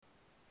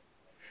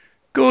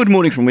Good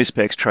morning from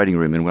Westpac's trading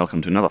room and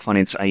welcome to another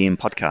Finance AM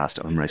podcast.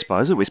 I'm Ray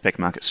Spicer, Westpac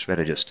market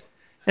strategist.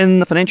 In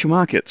the financial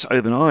markets,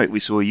 overnight we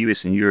saw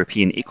US and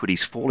European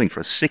equities falling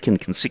for a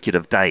second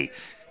consecutive day.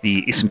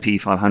 The S&P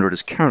 500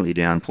 is currently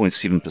down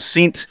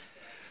 0.7%.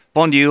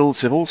 Bond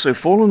yields have also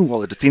fallen while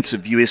the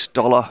defensive US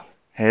dollar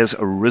has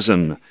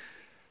risen.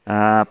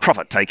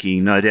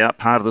 Profit-taking, no doubt,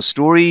 part of the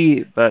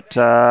story, but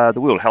the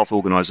World Health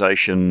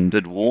Organization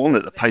did warn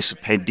that the pace of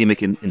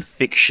pandemic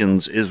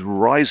infections is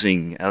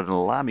rising at an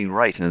alarming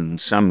rate in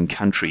some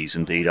countries.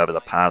 Indeed, over the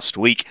past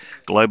week,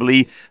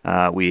 globally,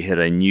 we hit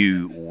a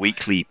new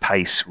weekly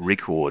pace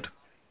record.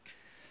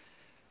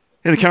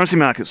 In the currency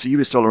markets, the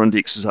US dollar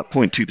index is up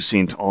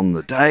 0.2% on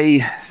the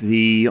day.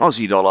 The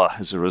Aussie dollar,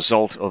 as a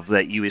result of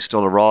that US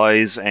dollar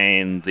rise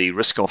and the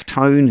risk-off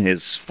tone,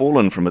 has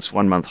fallen from its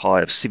one-month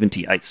high of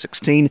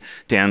 78.16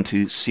 down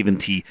to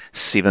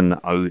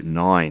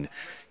 77.09.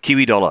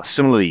 Kiwi dollar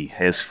similarly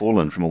has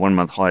fallen from a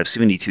one-month high of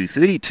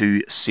 72.30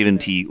 to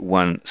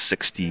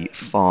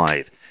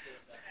 71.65.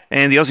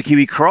 And the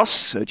Aussie-Kiwi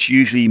cross, which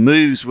usually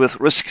moves with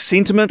risk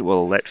sentiment,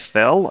 well, that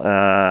fell,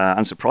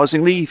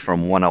 unsurprisingly,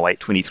 from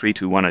 108.23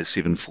 to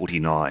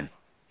 107.49.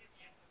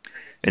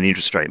 In the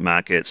interest rate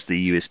markets, the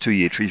US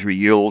two-year Treasury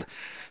yield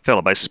fell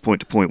a basis point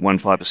to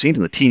 0.15%,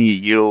 and the 10-year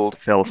yield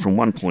fell from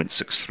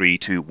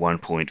 1.63 to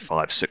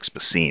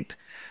 1.56%.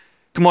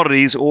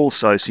 Commodities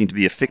also seem to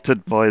be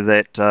affected by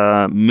that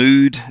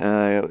mood,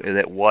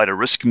 that wider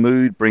risk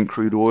mood. Brent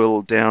crude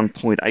oil down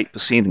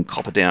 0.8% and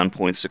copper down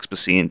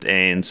 0.6%,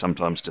 and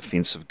sometimes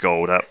defensive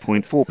gold up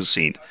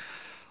 0.4%.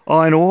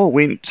 Iron ore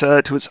went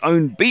to its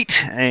own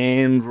beat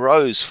and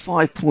rose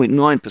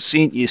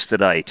 5.9%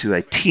 yesterday to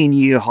a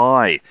 10-year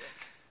high.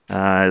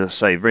 As I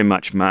say, very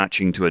much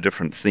marching to a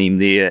different theme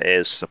there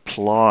as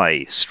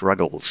supply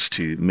struggles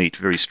to meet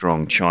very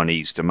strong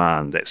Chinese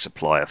demand. That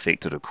supply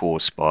affected, of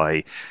course,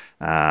 by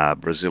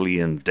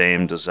Brazilian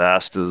dam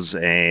disasters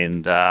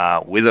and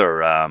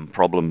weather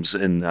problems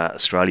in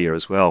Australia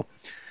as well.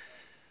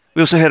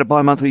 We also had a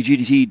bi-monthly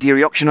GDT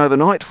dairy auction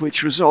overnight,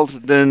 which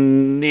resulted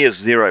in near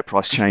zero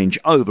price change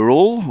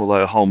overall,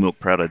 although whole milk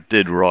powder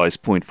did rise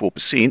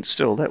 0.4%.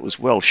 Still, that was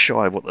well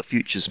shy of what the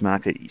futures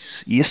market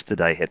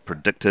yesterday had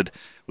predicted,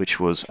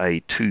 which was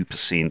a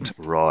 2%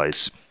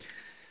 rise.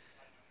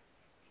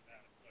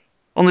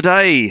 On the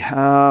day,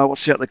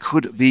 what's out there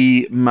could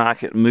be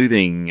market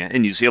moving.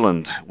 In New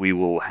Zealand, we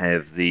will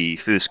have the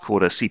first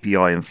quarter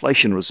CPI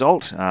inflation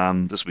result.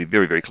 This will be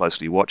very, very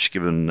closely watched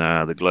given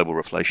the global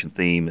reflation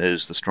theme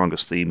is the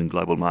strongest theme in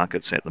global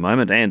markets at the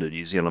moment and in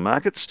New Zealand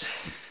markets.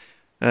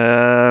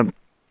 The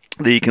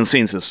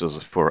consensus is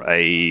for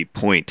a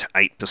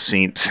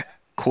 0.8%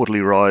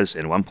 quarterly rise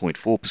and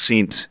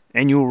 1.4%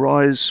 annual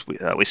rise.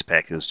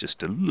 Westpac is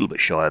just a little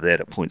bit shy of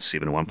that at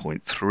 0.7 and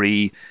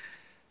 1.3.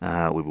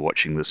 We'll be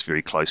watching this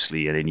very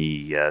closely, and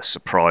any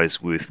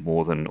surprise worth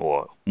more than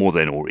or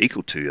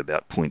equal to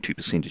about 0.2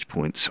 percentage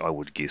points, I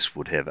would guess,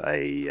 would have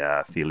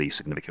a fairly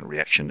significant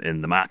reaction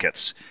in the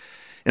markets.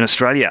 In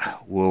Australia,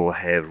 we'll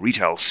have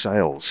retail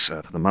sales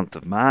for the month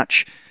of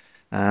March,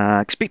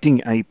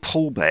 expecting a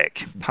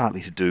pullback,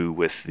 partly to do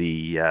with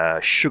the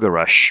sugar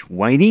rush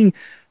waning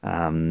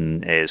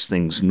as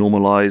things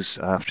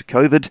normalise after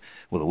COVID,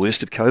 or the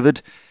worst of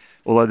COVID.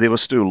 Although there were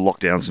still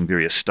lockdowns in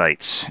various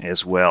states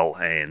as well,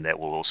 and that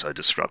will also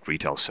disrupt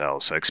retail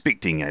sales. So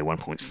expecting a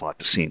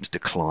 1.5%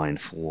 decline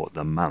for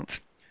the month.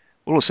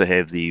 We'll also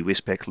have the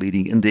Westpac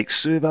Leading Index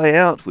survey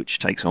out, which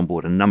takes on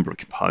board a number of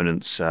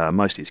components.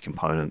 Most of these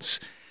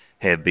components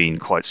have been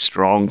quite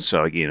strong,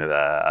 so again,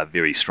 a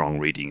very strong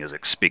reading is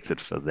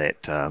expected for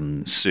that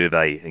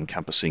survey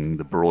encompassing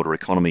the broader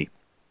economy.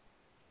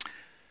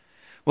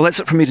 Well, that's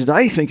it from me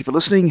today. Thank you for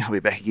listening. I'll be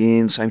back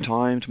again same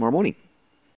time tomorrow morning.